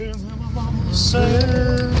Say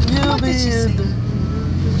you'll be in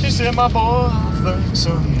there. She said, my boy, I think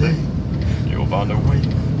someday you'll find a way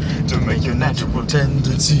to make your natural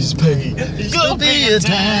tendencies pay. You'll be a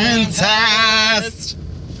dentist.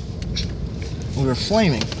 We were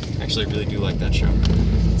flaming. Actually, I really do like that show.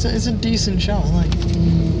 It's a decent show. I like it.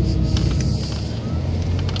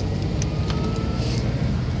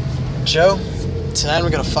 Joe, tonight we're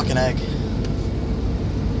gonna fuck an egg.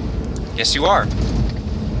 Yes, you are.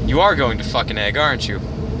 You are going to fuck an egg, aren't you?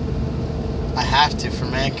 I have to for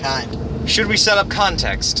mankind. Should we set up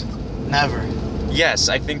context? Never. Yes,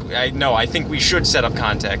 I think we should set up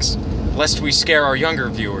context, lest we scare our younger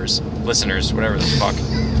viewers, listeners, whatever the fuck.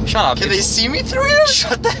 Shut up. Can they see me through here?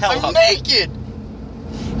 Shut the hell I'm up. naked.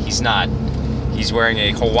 He's not. He's wearing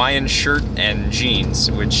a Hawaiian shirt and jeans,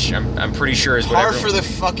 which I'm pretty sure is whatever. Par for the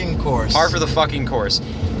fucking course. Par for the fucking course.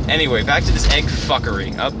 Anyway, back to this egg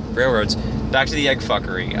fuckery. Railroads. Back to the egg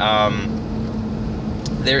fuckery.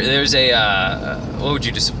 There's a what would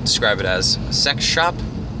you describe it as? A sex shop?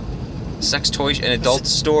 Sex toy? An adult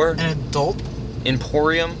store? An adult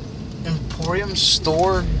Emporium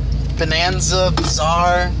store? Bonanza,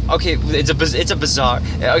 bazaar. Okay, it's a bazaar.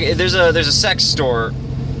 Okay, there's a sex store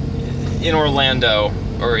in Orlando,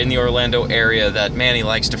 or in the Orlando area, that Manny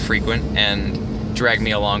likes to frequent and drag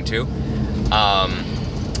me along to,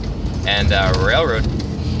 Railroad,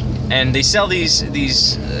 and they sell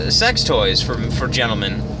these sex toys for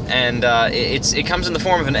gentlemen, and it comes in the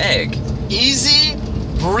form of an egg. Easy,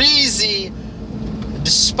 breezy,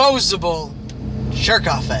 disposable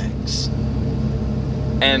jerk-off eggs.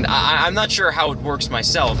 And I'm not sure how it works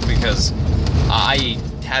myself, because I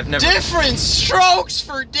have never... Different strokes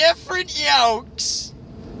for different yolks!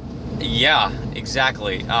 Yeah,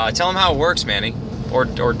 exactly. Tell them how it works, Manny. Or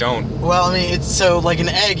don't. Well, I mean, it's so, like an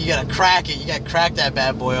egg, you gotta crack it. You gotta crack that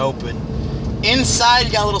bad boy open. Inside,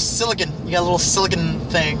 you got a little silicon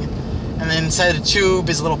thing. And then inside the tube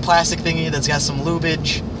is a little plastic thingy that's got some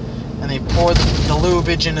lubage. And they pour the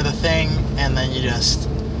lubage into the thing, and then you just...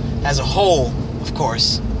 has a hole, of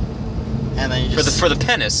course. And then you just... For the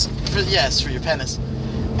penis. Yes, for your penis.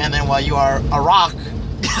 And then while you are a rock...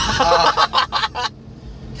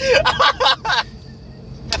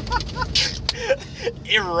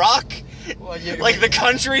 Iraq? well, Like the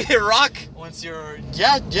country Iraq? Once you're...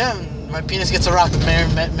 Yeah, my penis gets a rock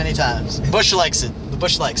many times. Bush likes it. The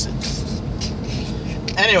bush likes it.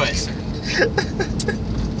 Anyways.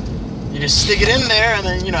 You just stick it in there, and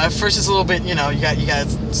then, at first it's a little bit, you gotta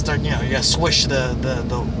start, you gotta swish the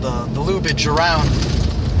lubage around.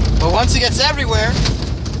 But once it gets everywhere,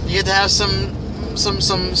 you get to have some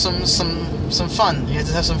fun. You get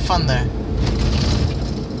to have some fun there.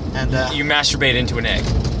 And You masturbate into an egg.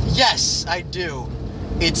 yes, I do.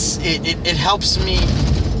 It helps me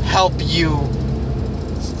help you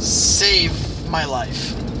save my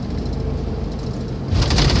life.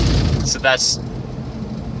 So that's...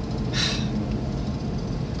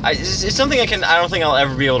 it's something I don't think I'll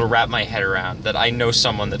ever be able to wrap my head around, that I know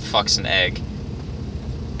someone that fucks an egg,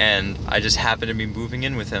 and I just happen to be moving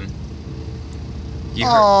in with him. You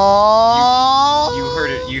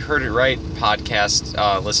heard it right,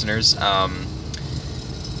 podcast listeners.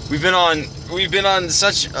 We've been on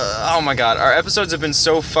such oh my god, our episodes have been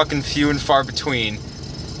so fucking few and far between,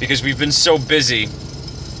 because we've been so busy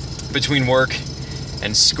between work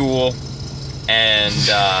and school and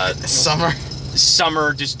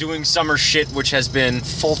summer, just doing summer shit, which has been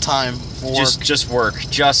full-time work. Just work.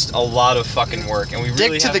 Just a lot of fucking work. And we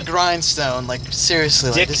really Dick to the grindstone, like,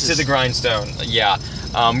 seriously. Dick to the grindstone, yeah.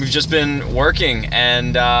 We've just been working,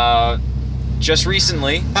 and just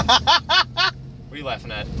recently... What are you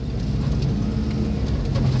laughing at?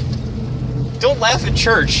 Don't laugh at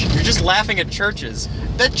church. You're just laughing at churches.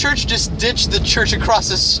 That church just ditched the church across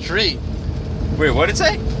the street. Wait, what did it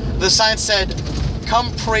say? The sign said,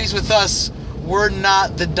 "Come praise with us. We're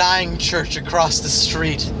not the dying church across the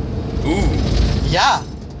street." Ooh. Yeah.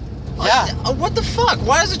 Yeah. What the fuck?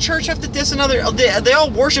 Why does a church have to diss another? They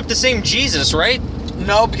all worship the same Jesus, right?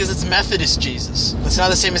 No, because it's Methodist Jesus. It's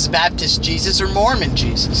not the same as Baptist Jesus or Mormon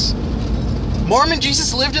Jesus. Mormon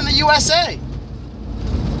Jesus lived in the USA.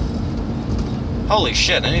 Holy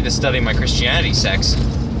shit, I need to study my Christianity sex.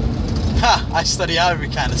 Ha, I study every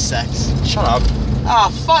kind of sex. Shut up. Ah,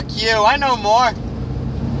 fuck you. I know more.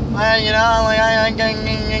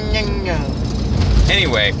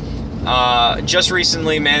 Anyway, just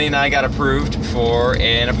recently, Manny and I got approved for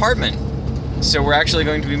an apartment. So we're actually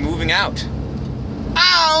going to be moving out.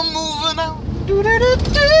 I'm moving out.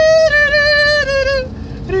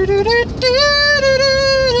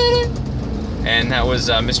 And that was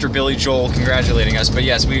Mr. Billy Joel congratulating us. But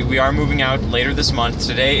yes, we are moving out later this month.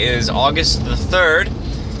 Today is August the 3rd,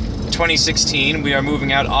 2016. We are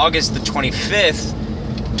moving out August the 25th,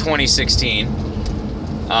 2016.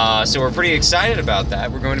 So we're pretty excited about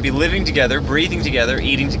that. We're going to be living together, breathing together,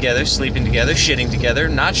 eating together, sleeping together, shitting together,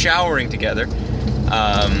 not showering together.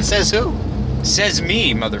 Says who? Says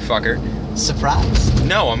me, motherfucker. Surprise.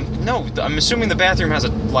 No, I'm assuming the bathroom has a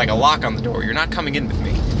lock on the door. You're not coming in with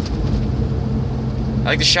me. I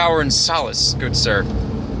like to shower in solace, good sir.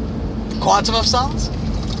 Quantum of solace?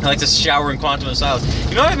 I like to shower in quantum of solace.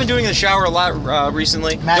 You know what I've been doing in the shower a lot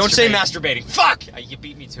recently? Don't say masturbating. Fuck! You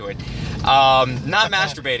beat me to it. Not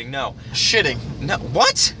masturbating, no. Shitting. No,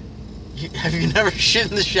 what? Have you never shit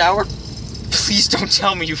in the shower? Please don't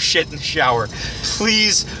tell me you've shit in the shower.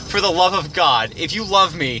 Please, for the love of God, if you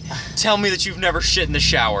love me, tell me that you've never shit in the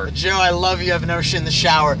shower. Joe, I love you. I've never shit in the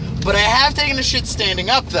shower. But I have taken a shit standing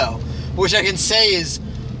up, though. Which I can say is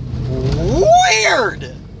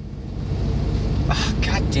weird. Oh,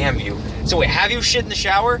 God damn you. So wait, have you shit in the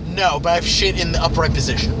shower? No, but I've shit in the upright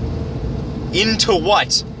position. Into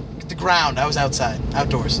what? The ground. I was outside.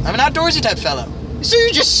 Outdoors. I'm an outdoorsy type fellow. So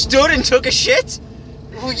you just stood and took a shit?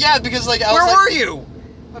 Well, yeah, because I Where was were you?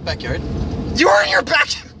 My backyard. You were in your back...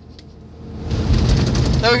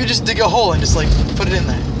 Now we could just dig a hole and just, put it in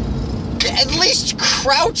there. At least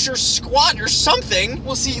crouch or squat or something.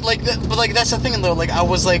 Well, see, but that's the thing, though. I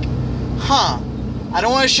was like, I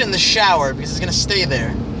don't want to shit in the shower because it's gonna stay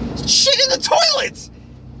there. Shit in the toilet!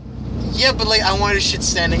 Yeah, but, I wanted to shit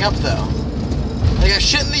standing up, though. I've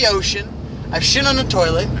shit in the ocean. I've shit on the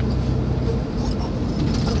toilet.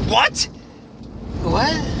 What?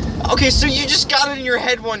 What? Okay, so you just got it in your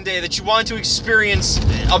head one day that you wanted to experience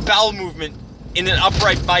a bowel movement in an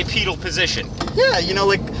upright bipedal position. Yeah,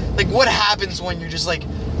 what happens when you're just,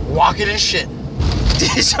 walking and shit?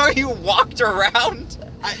 So you walked around?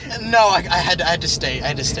 I had to stay. I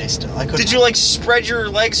had to stay still. I couldn't. Did you, spread your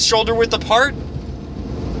legs shoulder width apart?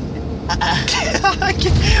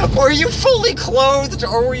 Were you fully clothed,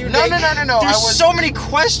 or were you naked? No. There's so many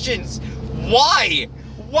questions. Why?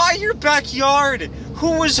 Why your backyard?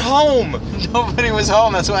 Who was home? Nobody was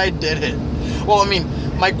home. That's why I did it. Well, I mean,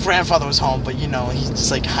 my grandfather was home, but he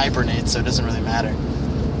just hibernates, so it doesn't really matter.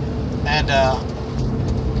 And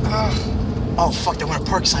oh fuck! They went to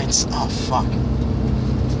park signs. Oh fuck.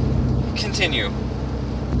 Continue.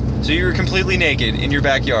 So you were completely naked in your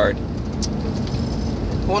backyard.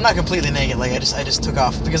 Well, not completely naked. I just took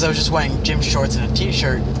off because I was just wearing gym shorts and a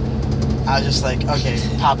t-shirt. I was just okay,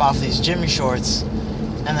 pop off these gym shorts,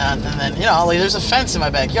 and then there's a fence in my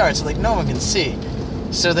backyard, so no one can see.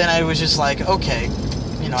 So then I was just okay,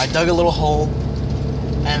 I dug a little hole,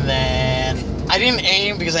 and then I didn't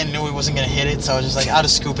aim because I knew he wasn't gonna hit it, so I was just I'll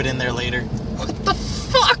just scoop it in there later. What the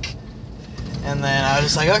fuck? And then I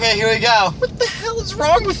was just okay, here we go. What the hell is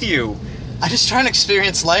wrong with you? I'm just trying to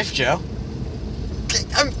experience life, Joe.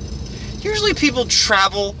 Usually people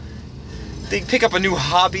travel, they pick up a new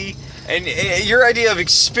hobby, and your idea of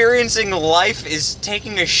experiencing life is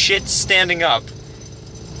taking a shit standing up.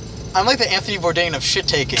 I'm like the Anthony Bourdain of shit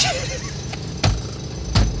taking.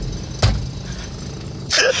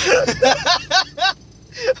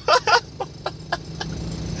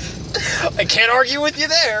 I can't argue with you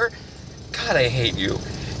there. God, I hate you.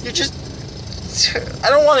 You just... I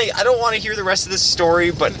don't want to hear the rest of this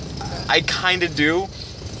story, but I kind of do.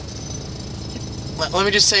 Let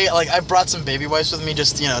me just say, I brought some baby wipes with me,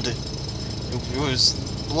 just it was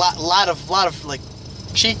a lot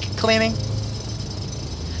of cheek cleaning.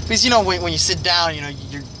 Because when you sit down,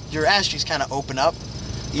 your ass cheeks kind of open up.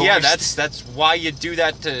 Yeah, that's why you do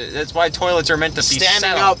that. That's why toilets are meant to be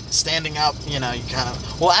standing up. You kind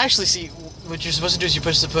of. Well, actually, see, what you're supposed to do is you're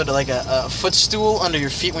supposed to put a footstool under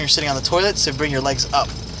your feet when you're sitting on the toilet, so bring your legs up.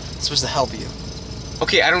 It's supposed to help you.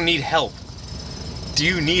 Okay, I don't need help. Do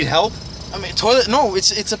you need help? I mean, toilet. No,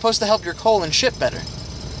 it's supposed to help your colon shit better.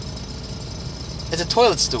 It's a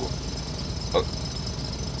toilet stool. Oh.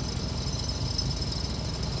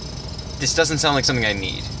 This doesn't sound like something I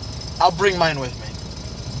need. I'll bring mine with me.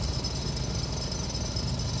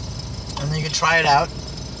 And then you can try it out.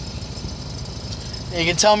 And you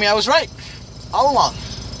can tell me I was right. All along.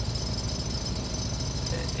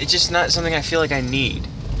 It's just not something I feel like I need.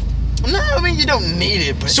 No, I mean, you don't need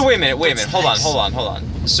it, but... So wait a minute. Hold nice.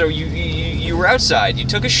 on. So you were outside, you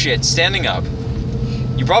took a shit standing up,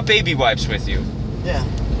 you brought baby wipes with you. Yeah.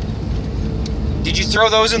 Did you throw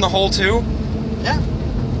those in the hole too? Yeah.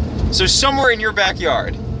 So somewhere in your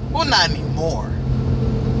backyard. Well, not anymore.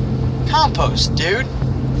 Compost, dude.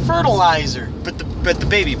 Fertilizer. But the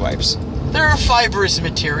baby wipes. They're a fibrous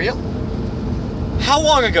material. How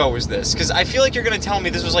long ago was this? Because I feel like you're gonna tell me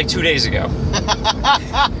this was like 2 days ago.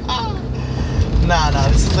 Nah,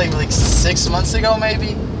 this is like 6 months ago,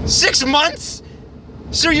 maybe. 6 months?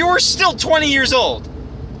 So you were still 20 years old?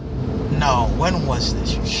 No, when was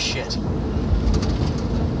this, you shit?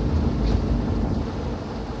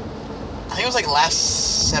 I think it was like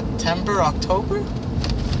last September, October?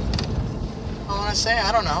 I want to say,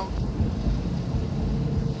 I don't know.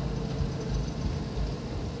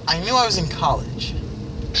 I knew I was in college.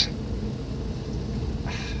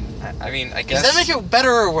 I mean, I guess... Does that make it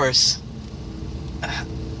better or worse?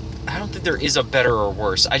 I don't think there is a better or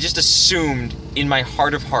worse. I just assumed in my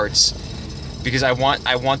heart of hearts, because I want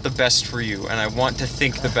the best for you, and I want to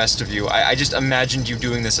think the best of you. I just imagined you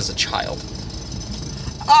doing this as a child.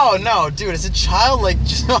 Oh, no, dude, as a child, like,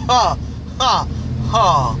 just, nah.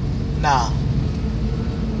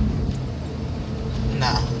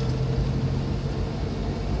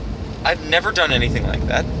 I've never done anything like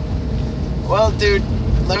that. Well, dude,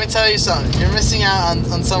 let me tell you something. You're missing out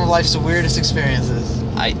on some of life's weirdest experiences.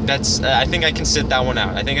 I think I can sit that one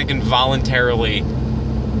out. I think I can voluntarily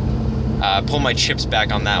pull my chips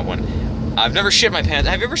back on that one. I've never shit my pants.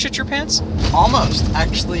 Have you ever shit your pants? Almost.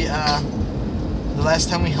 Actually, the last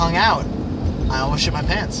time we hung out, I almost shit my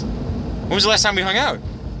pants. When was the last time we hung out?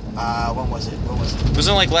 When was it? Was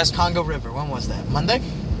it like last... Congo River. When was that? Monday?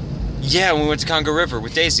 Yeah, when we went to Congo River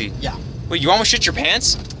with Daisy. Yeah. Wait, you almost shit your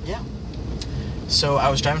pants? Yeah. So I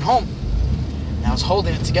was driving home, and I was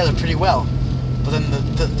holding it together pretty well. But then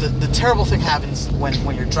the terrible thing happens when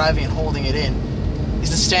you're driving and holding it in, is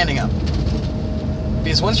the standing up.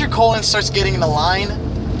 Because once your colon starts getting in a line,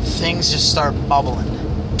 things just start bubbling.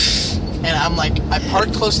 And I'm like, I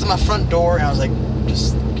parked close to my front door, and I was like,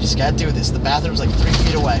 just gotta do this. The bathroom's like 3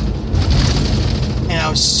 feet away. And I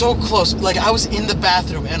was so close, like I was in the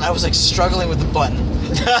bathroom, and I was like struggling with the button.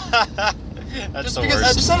 That's Just the because,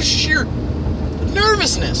 worst. just out of sheer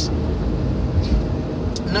nervousness.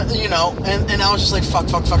 No, you know, and I was just like, fuck.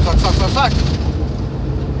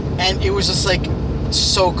 And it was just like,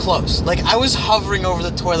 so close. Like, I was hovering over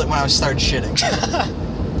the toilet when I started shitting.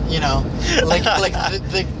 You know? Like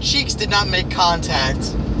the cheeks did not make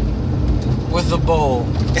contact with the bowl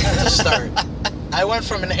to start. I went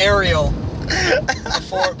from an aerial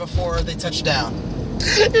before they touched down.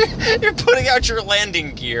 You're putting out your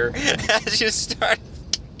landing gear as you start.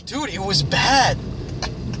 Dude, it was bad.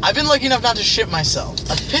 I've been lucky enough not to shit myself.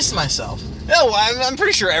 I've pissed myself. No, I'm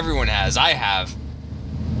pretty sure everyone has. I have.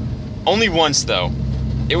 Only once, though.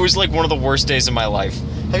 It was like one of the worst days of my life.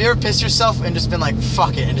 Have you ever pissed yourself and just been like,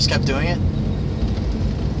 fuck it, and just kept doing it?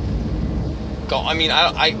 I mean,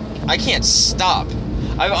 I can't stop.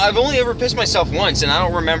 I've only ever pissed myself once, and I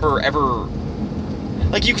don't remember ever...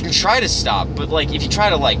 Like, you can try to stop, but, like, if you try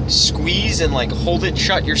to, like, squeeze and, like, hold it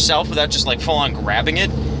shut yourself without just, like, full on grabbing it,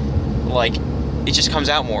 like, it just comes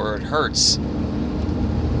out more, or it hurts.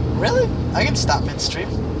 Really? I can stop midstream.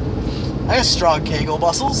 I got strong Kegel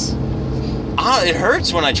muscles. It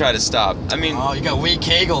hurts when I try to stop. I mean... Oh, you got weak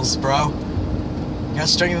Kegels, bro. You gotta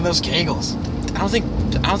strengthen those Kegels. I don't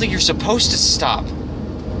think you're supposed to stop.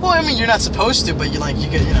 Well, I mean, you're not supposed to, but you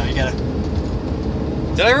gotta...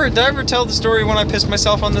 Did I ever tell the story when I pissed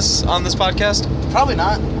myself on this podcast? Probably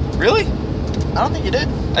not. Really? I don't think you did.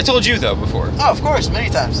 I told you, though, before. Oh, of course, many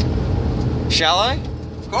times. Shall I?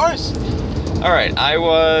 Of course. Alright, I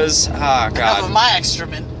was... Ah, God. Enough of my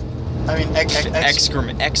excrement. I mean,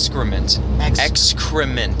 Excrement. Excrement.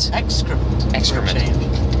 Excrement.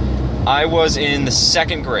 I was in the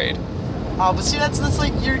 2nd grade. Oh, but see, that's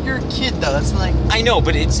like you're a kid though. That's like. I know,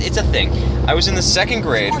 but it's a thing. I was in the 2nd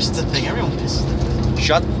grade. Of course, it's a thing. Everyone pisses their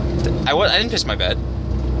bed. I didn't piss my bed.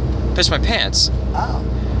 Pissed my pants. Oh.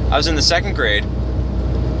 I was in the 2nd grade,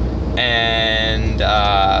 and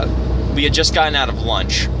we had just gotten out of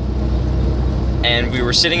lunch, and we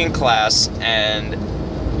were sitting in class, and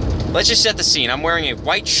let's just set the scene. I'm wearing a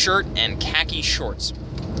white shirt and khaki shorts.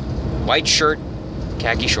 White shirt,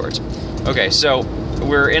 khaki shorts. Okay, so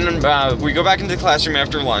we go back into the classroom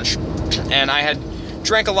after lunch, and I had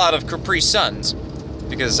drank a lot of Capri Suns,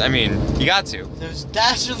 because, I mean, you got to. Those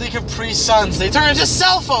dastardly Capri Suns, they turn into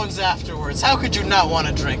cell phones afterwards. How could you not want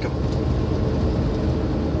to drink them?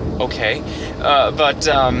 Okay, but,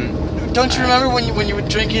 Don't you remember when you would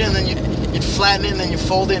drink it and then you'd flatten it and then you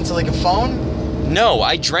fold it into like a phone? No,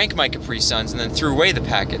 I drank my Capri Suns and then threw away the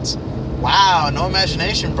packets. Wow, no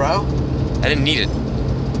imagination, bro. I didn't need it.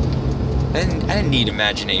 I didn't need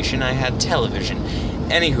imagination. I had television.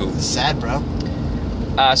 Anywho. Sad, bro.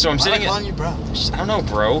 So I'm sitting. Why am I calling you bro? I don't know,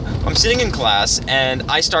 bro. I'm sitting in class and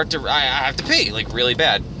I have to pee like really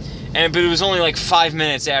bad, but it was only like 5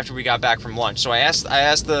 minutes after we got back from lunch. So I asked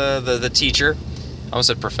the teacher, I almost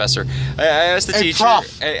said professor. I asked the Hey, teacher.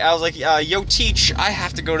 prof. I was like, yo, teach, I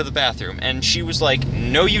have to go to the bathroom. And she was like,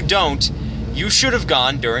 no, you don't. You should have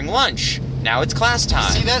gone during lunch. Now it's class time.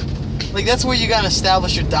 See that? Like, that's where you gotta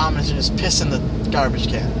establish your dominance and just piss in the garbage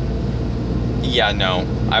can. Yeah, no.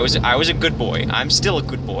 I was a good boy. I'm still a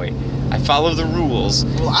good boy. I follow the rules.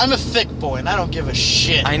 Well, I'm a thick boy, and I don't give a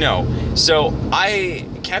shit. I know. So I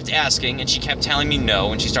kept asking, and she kept telling me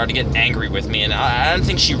no, and she started to get angry with me, and I don't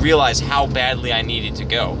think she realized how badly I needed to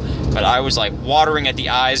go. But I was like watering at the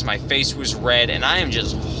eyes, my face was red, and I am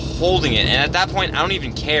just holding it. And at that point, I don't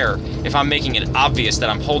even care if I'm making it obvious that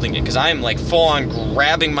I'm holding it, because I am like full on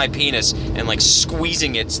grabbing my penis and like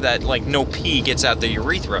squeezing it so that like no pee gets out the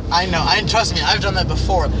urethra. I know. Trust me, I've done that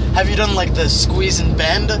before. Have you done like the squeeze and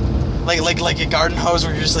bend? Like a garden hose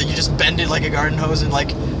where you just bend it like a garden hose and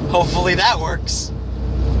like hopefully that works.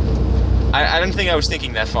 I didn't think I was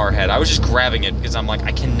thinking that far ahead. I was just grabbing it because I'm like,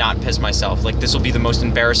 I cannot piss myself. Like, this will be the most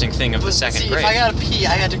embarrassing thing of the second grade. If I gotta pee,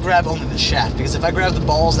 I had to grab only the shaft, because if I grab the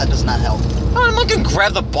balls, that does not help. Oh, I'm not gonna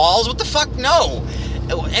grab the balls. What the fuck? No.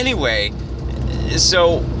 Anyway,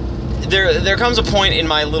 so there comes a point in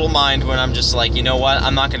my little mind when I'm just like, you know what?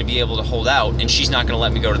 I'm not gonna be able to hold out, and she's not gonna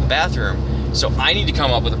let me go to the bathroom. So I need to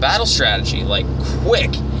come up with a battle strategy, like,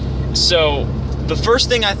 quick. So the first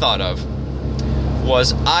thing I thought of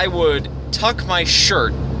was I would tuck my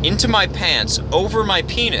shirt into my pants over my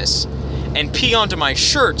penis and pee onto my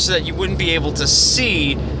shirt so that you wouldn't be able to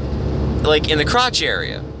see, like, in the crotch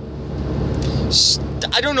area.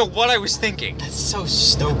 I don't know what I was thinking. That's so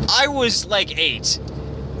stupid. I was like 8,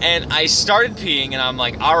 and I started peeing, and I'm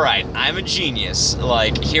like, all right, I'm a genius.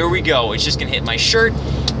 Like, here we go. It's just gonna hit my shirt,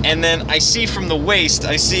 and then I see from the waist,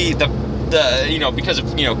 I see the because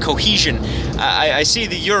of, cohesion, I see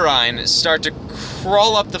the urine start to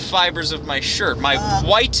crawl up the fibers of my shirt. My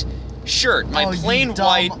white shirt, my plain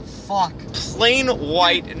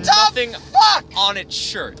white, nothing on its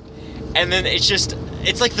shirt. And then it's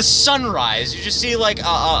like the sunrise. You just see like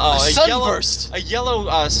a sunburst.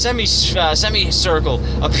 yellow semicircle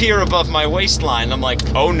appear above my waistline. I'm like,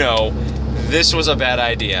 oh no, this was a bad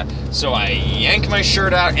idea. So I yank my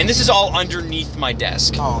shirt out, and this is all underneath my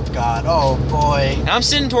desk. Oh god, oh boy. And I'm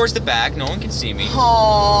sitting towards the back, no one can see me.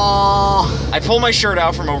 Oh. I pull my shirt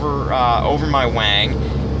out from over my wang,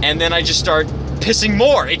 and then I just start pissing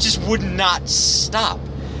more. It just would not stop.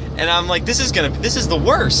 And I'm like, this is the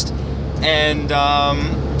worst. And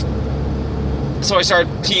so I started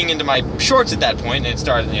peeing into my shorts at that point, and it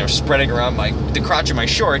started, spreading around the crotch of my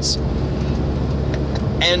shorts.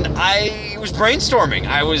 And I was brainstorming.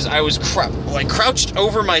 I was crouched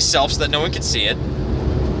over myself so that no one could see it. I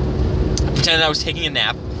pretended I was taking a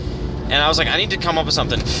nap, and I was like, I need to come up with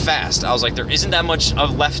something fast. I was like, there isn't that much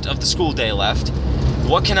left of the school day left.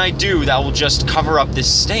 What can I do that will just cover up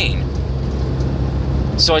this stain?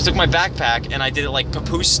 So I took my backpack and I did it like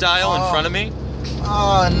papoose style in front of me.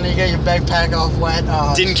 Oh, and you got your backpack all wet.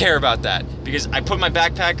 Oh. Didn't care about that because I put my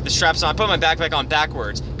backpack, the straps on, I put my backpack on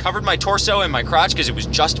backwards, covered my torso and my crotch because it was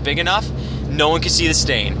just big enough. No one could see the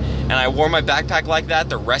stain. And I wore my backpack like that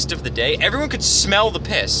the rest of the day. Everyone could smell the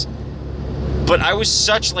piss. But I was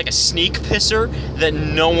such like a sneak pisser that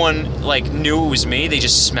no one knew it was me. They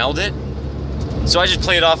just smelled it. So I just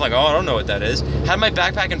played it off like, oh, I don't know what that is. Had my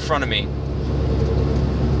backpack in front of me.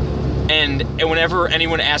 And whenever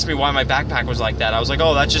anyone asked me why my backpack was like that, I was like,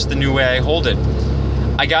 oh, that's just the new way I hold it.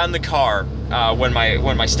 I got in the car when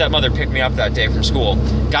my stepmother picked me up that day from school.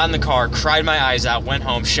 Got in the car, cried my eyes out, went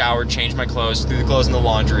home, showered, changed my clothes, threw the clothes in the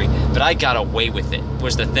laundry. But I got away with it,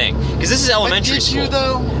 was the thing. Because this is elementary school. But did you,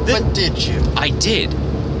 though? But did you? I did.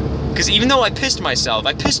 Because even though I pissed myself,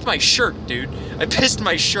 I pissed my shirt, dude. I pissed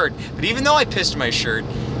my shirt. But even though I pissed my shirt,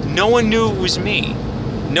 no one knew it was me.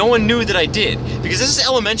 No one knew that I did. Because this is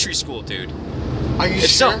elementary school, dude. Are you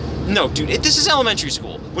sure? No, dude, this is elementary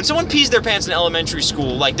school. When someone pees their pants in elementary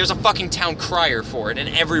school, there's a fucking town crier for it, and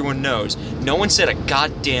everyone knows. No one said a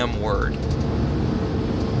goddamn word.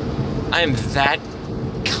 I am that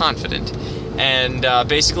confident. And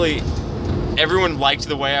basically, everyone liked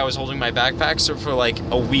the way I was holding my backpack, so for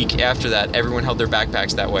a week after that, everyone held their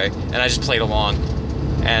backpacks that way, and I just played along.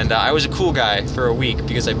 And I was a cool guy for a week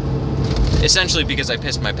because I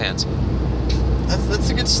pissed my pants. That's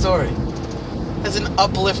a good story. That's an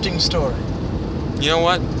uplifting story. You know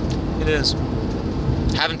what? It is.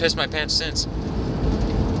 Haven't pissed my pants since.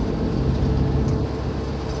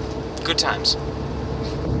 Good times.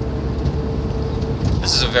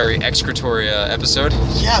 This is a very excretory episode.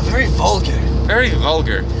 Yeah, very vulgar. Very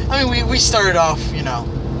vulgar. I mean, we started off, at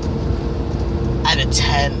a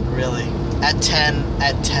 10, really. At 10,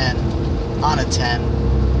 on a 10.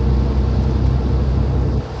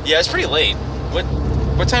 Yeah, it's pretty late.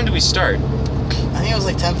 What time do we start? I think it was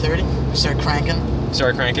like 10:30. We started cranking.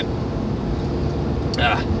 Start cranking.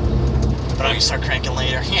 Ah. But I can start cranking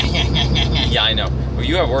later. Yeah, I know. Well,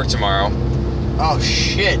 you have work tomorrow. Oh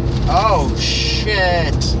shit. Oh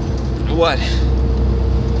shit. What?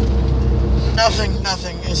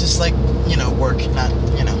 Nothing. It's just like, work, not,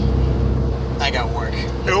 I got work.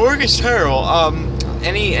 Your work is terrible.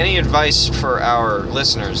 Any advice for our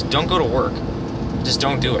listeners? Don't go to work. Just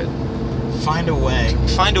don't do it. Find a way.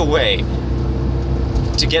 Find a way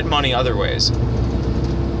to get money other ways.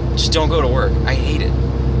 Just don't go to work. I hate it.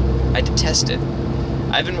 I detest it.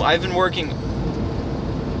 I've been working.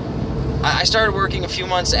 I started working a few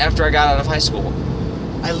months after I got out of high school.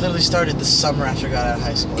 I literally started the summer after I got out of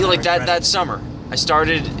high school. Yeah, like that summer. I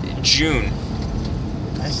started June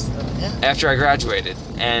Yeah. after I graduated,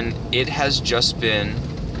 and it has just been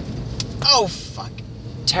Oh fuck.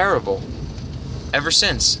 terrible ever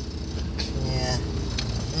since. Yeah.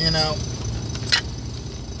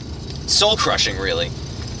 Soul crushing, really.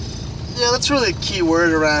 Yeah, that's really a key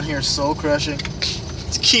word around here, soul crushing.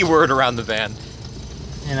 It's a key word around the van.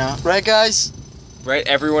 Right, guys? Right?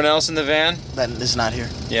 Everyone else in the van? That is not here.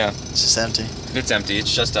 Yeah. It's just empty. It's empty.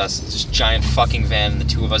 It's just us. Just giant fucking van and the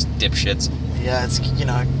two of us dipshits. Yeah, it's it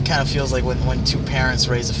kind of feels like when two parents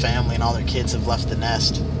raise a family and all their kids have left the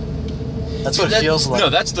nest. That's what it feels like. No,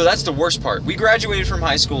 that's the worst part. We graduated from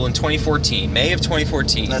high school in 2014, May of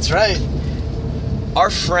 2014. That's right. Our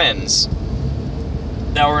friends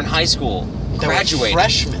that were in high school They were graduated.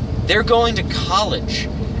 freshmen. They're going to college.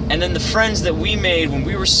 And then the friends that we made when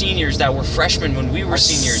we were seniors, that were freshmen when we were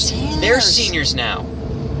seniors, they're seniors now.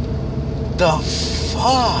 The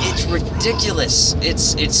fuck? It's ridiculous.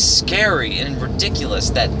 It's scary and ridiculous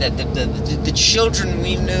that the children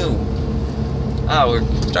we knew. Oh, we're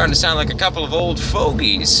starting to sound like a couple of old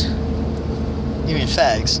fogies. You mean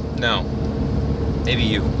fags? No. Maybe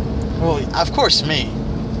you. Well, of course me.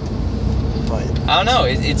 But I don't know.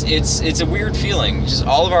 It's a weird feeling. Just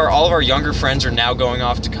all of our younger friends are now going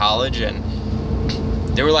off to college, and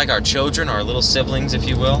they were like our children, our little siblings, if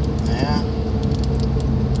you will. yeah.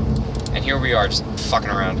 And here we are, just fucking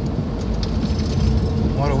around.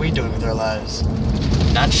 What are we doing with our lives?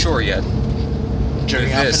 Not sure yet.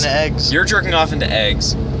 Jerking off into eggs. You're jerking off into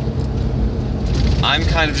eggs. I'm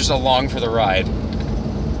kind of just along for the ride.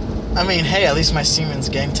 I mean, hey, at least my semen's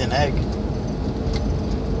getting to an egg.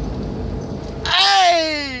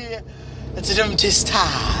 Hey! It's a dum tista.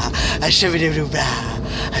 A shibidoo ba.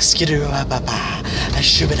 A skidoo ba ba. A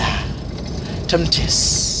shibida. Tum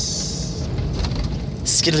tis.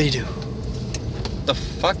 Skiddly doo. The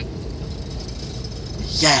fuck?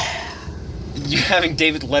 Yeah. You having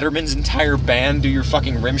David Letterman's entire band do your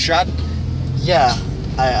fucking rim shot? Yeah.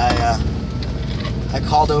 I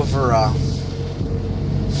called over,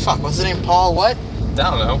 fuck, what's his name? Paul what? I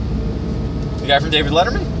don't know. The guy from David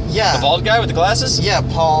Letterman? Yeah. The bald guy with the glasses? Yeah,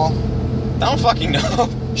 Paul I don't fucking know.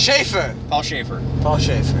 Schaefer. Paul Schaefer. Paul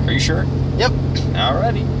Schaefer. Are you sure? Yep.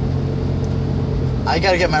 Alrighty. I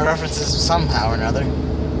gotta get my references somehow or another.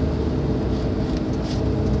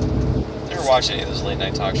 Never watched any of those late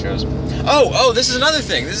night talk shows. Oh, this is another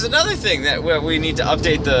thing. This is another thing that we need to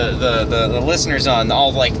update the listeners on.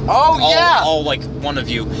 All like one of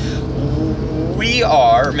you. We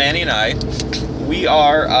are, Manny and I, we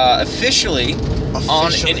are officially on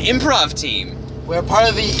an improv team. We're part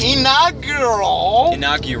of the inaugural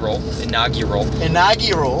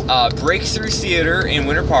Breakthrough Theater in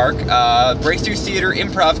Winter Park, Breakthrough Theater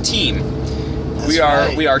improv team.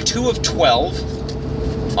 That's We are 2 of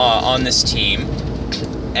 12 on this team,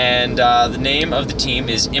 and the name of the team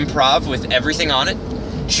is Improv with everything on it.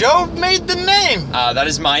 Joe made the name. That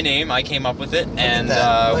is my name. I came up with it, and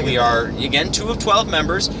Look we at are again 2 of 12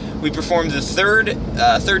 members. We performed the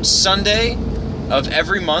third Sunday of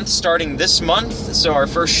every month starting this month. So our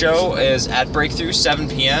first show is at Breakthrough, 7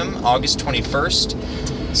 p.m. August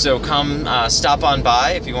 21st. So come stop on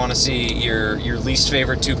by if you want to see your least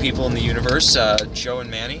favorite 2 people in the universe, Joe and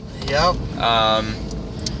Manny. Yep.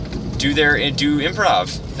 Do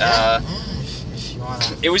improv. If you wanna.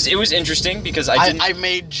 It was interesting because I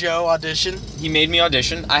made Joe audition. He made me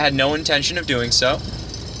audition. I had no intention of doing so.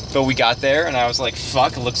 But we got there, and I was like,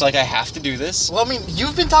 fuck, it looks like I have to do this. Well, I mean,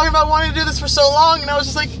 you've been talking about wanting to do this for so long, and I was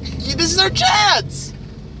just like, this is our chance.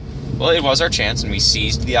 Well, it was our chance, and we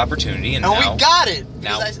seized the opportunity, and And now we got it.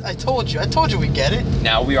 now- I told you we'd get it.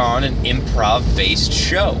 now we are on an improv-based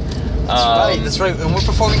show. That's right. And we're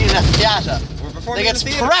performing in a theater. We're performing That in gets the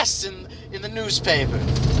theater. pressed in the newspaper.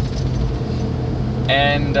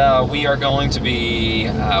 And we are going to be,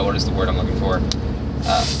 what is the word I'm looking for?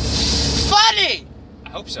 Funny!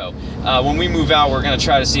 I hope so. When we move out, we're going to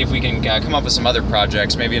try to see if we can come up with some other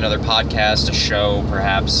projects, maybe another podcast, a show,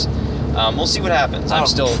 perhaps. We'll see what happens.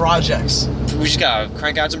 Projects. We just got to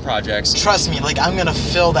crank out some projects. Trust me, like, I'm going to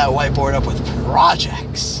fill that whiteboard up with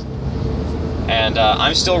projects. And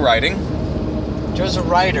I'm still writing. Joe's a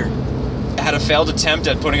writer. I had a failed attempt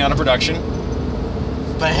at putting on a production.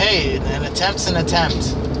 But hey, an attempt's an attempt.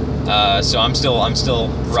 So I'm still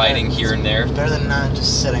writing here and there. It's better than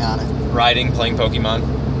just sitting on it. Writing, playing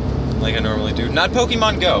Pokemon, like I normally do. Not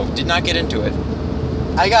Pokemon Go. Did not get into it.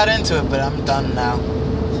 I got into it, but I'm done now.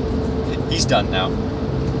 He's done now.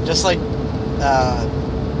 Just like Mitomo.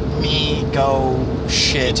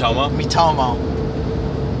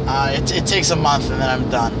 It takes a month and then I'm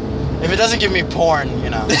done. If it doesn't give me porn,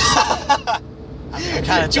 I'm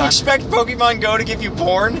kind of Do you expect Pokemon Go to give you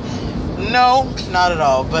porn? No, not at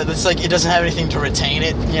all. But it's like it doesn't have anything to retain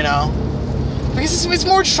it, Because it's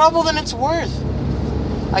more trouble than it's worth.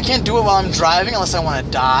 I can't do it while I'm driving unless I want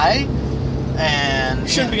to die. And you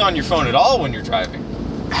shouldn't be on your phone at all when you're driving.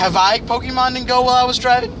 Have I Pokemon and Go while I was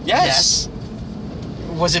driving? Yes.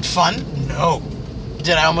 Was it fun? No.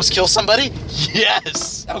 Did I almost kill somebody?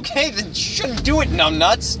 Yes. Okay, then you shouldn't do it,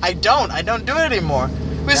 numbnuts. I don't do it anymore.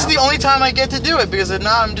 This is the only time I get to do it because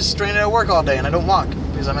now I'm just straining at work all day and I don't walk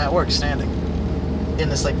because I'm at work standing in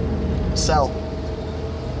this like cell.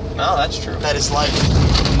 No, that's true. That is life.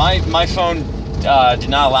 My phone did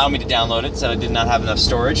not allow me to download it, said I did not have enough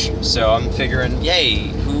storage. So I'm figuring, yay,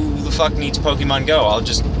 who the fuck needs Pokemon Go? I'll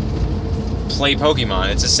just play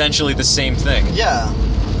Pokemon. It's essentially the same thing. Yeah.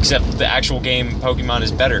 Except the actual game Pokemon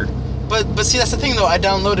is better. But see, that's the thing though. I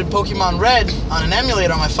downloaded Pokemon Red on an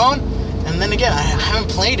emulator on my phone, and then again, I haven't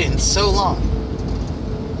played it in so long.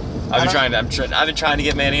 I've been trying to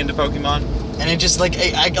get Manny into Pokemon, and it just like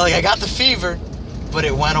I got the fever, but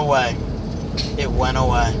it went away. It went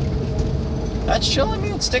away. That's chill. I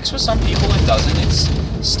mean, it sticks with some people. It doesn't. It's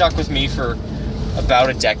stuck with me for about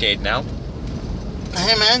a decade now.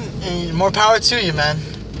 Hey man, more power to you, man.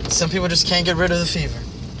 Some people just can't get rid of the fever.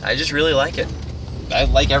 I just really like it. I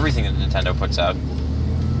like everything that Nintendo puts out.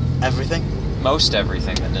 Everything? Most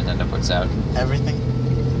everything that Nintendo puts out. Everything?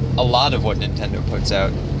 A lot of what Nintendo puts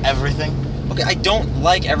out. Everything? Okay, I don't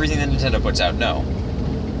like everything that Nintendo puts out, no.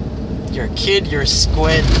 You're a kid, you're a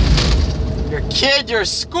squid. You're a kid, you're a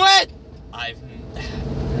squid! I'm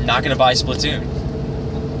not going to buy Splatoon.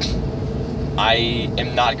 I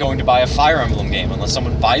am not going to buy a Fire Emblem game unless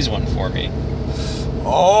someone buys one for me.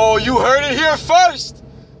 Oh, you heard it here first!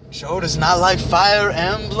 Joe does not like Fire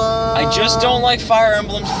Emblem. I just don't like Fire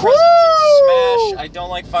Emblem's presence in Smash. I don't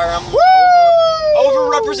like Fire Emblem's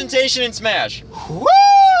over-representation in Smash. Woo!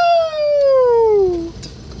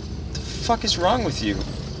 The fuck is wrong with you?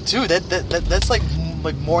 Dude, that's like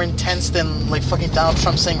more intense than like fucking Donald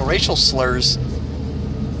Trump saying racial slurs.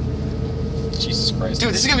 Jesus Christ.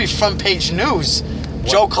 Dude, this is gonna be front page news. What?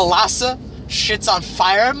 Joe Colassa shits on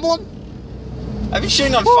Fire Emblem? I've been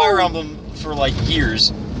shitting on Fire Emblem for like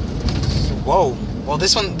years. Whoa. Well,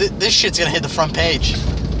 this shit's gonna hit the front page.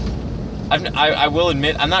 I will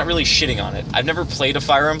admit, I'm not really shitting on it. I've never played a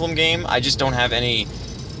Fire Emblem game. I just don't have any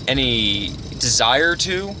desire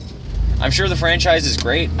to. I'm sure the franchise is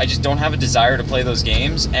great. I just don't have a desire to play those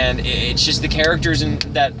games. And it's just the characters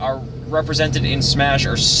that are represented in Smash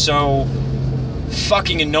are so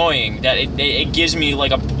fucking annoying that it gives me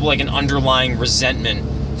like an underlying resentment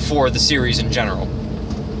for the series in general.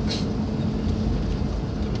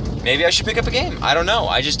 Maybe I should pick up a game. I don't know.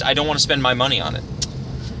 I don't want to spend my money on it.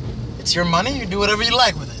 It's your money. You do whatever you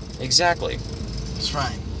like with it. Exactly. That's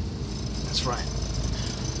right. That's right.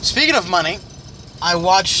 Speaking of money, I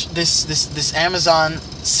watched this Amazon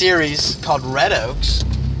series called Red Oaks.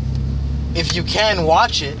 If you can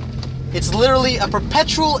watch it, it's literally a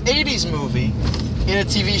perpetual 80s movie in a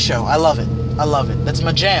TV show. I love it. I love it. That's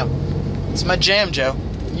my jam. It's my jam, Joe.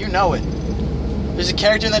 You know it. There's a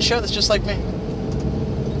character in that show that's just like me.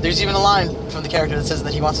 There's even a line from the character that says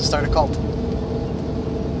that he wants to start a cult.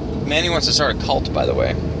 Manny wants to start a cult, by the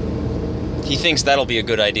way. He thinks that'll be a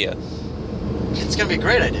good idea. It's gonna be a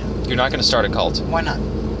great idea. You're not gonna start a cult. Why not?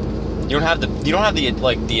 You don't have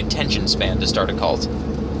the attention span to start a cult.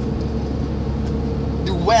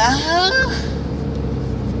 Well,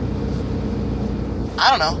 I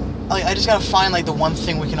don't know. Like, I just gotta find like the one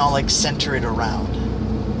thing we can all like center it around.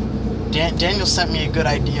 Daniel sent me a good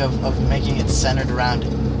idea of making it centered around,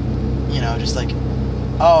 just like,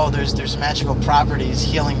 oh, there's magical properties,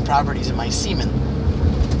 healing properties in my semen.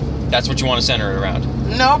 That's what you want to center it around?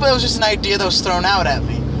 No, but it was just an idea that was thrown out at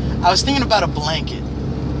me. I was thinking about a blanket.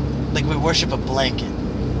 Like, we worship a blanket.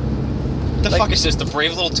 The fuck is this, the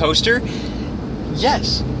Brave Little Toaster?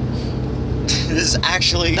 Yes. This is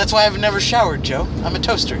actually... That's why I've never showered, Joe. I'm a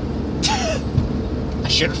toaster. I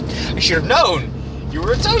should have known. You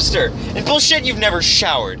were a toaster. And bullshit, you've never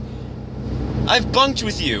showered. I've bunked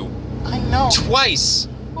with you. I know. Twice.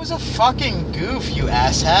 It was a fucking goof, you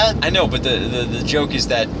asshat. I know, but the joke is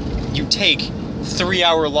that you take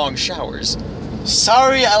 3-hour-long showers.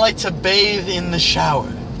 Sorry, I like to bathe in the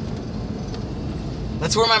shower.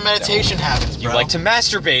 That's where my meditation happens, bro. You like to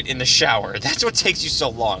masturbate in the shower. That's what takes you so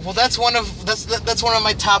long. Well, that's one of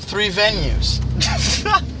my top 3 venues.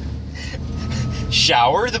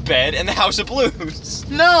 Shower, the bed, and the House of Blues.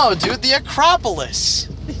 No, dude, the Acropolis.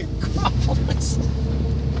 The Acropolis.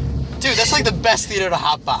 Dude, that's like the best theater to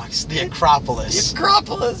hotbox. The Acropolis. The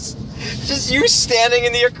Acropolis. Just you standing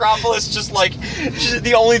in the Acropolis, just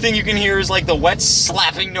the only thing you can hear is like the wet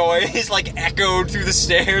slapping noise, like echoed through the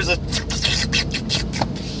stairs. If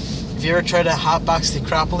you ever try to hotbox the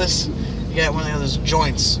Acropolis, you get one of those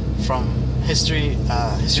joints from History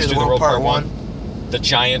of the World Part 1. The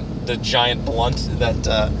giant blunt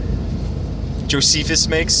that Josephus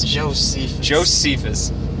makes.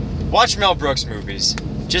 Josephus. Watch Mel Brooks movies.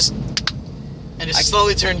 And just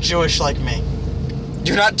slowly turn Jewish like me.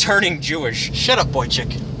 You're not turning Jewish. Shut up, boy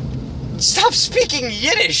chick. Stop speaking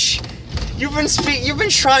Yiddish. You've been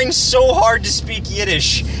trying so hard to speak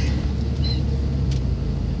Yiddish.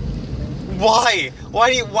 Why?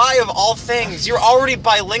 Why of all things? You're already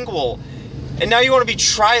bilingual. And now you want to be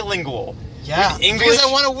trilingual. Yeah, English? because I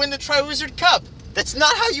want to win the Triwizard Cup. That's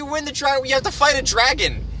not how you win the you have to fight a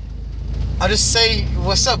dragon. I'll just say,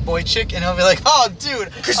 what's up, boy chick? And he'll be like, oh, dude,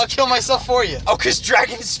 I'll kill myself for you. Oh, because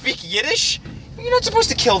dragons speak Yiddish? You're not supposed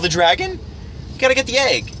to kill the dragon. You gotta get the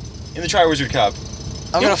egg in the Triwizard Cup.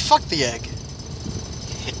 I'm gonna fuck the egg.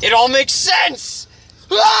 It all makes sense!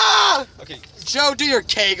 Ah! Okay. Joe, do your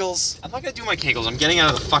kegels. I'm not gonna do my kegels. I'm getting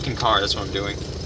out of the fucking car. That's what I'm doing.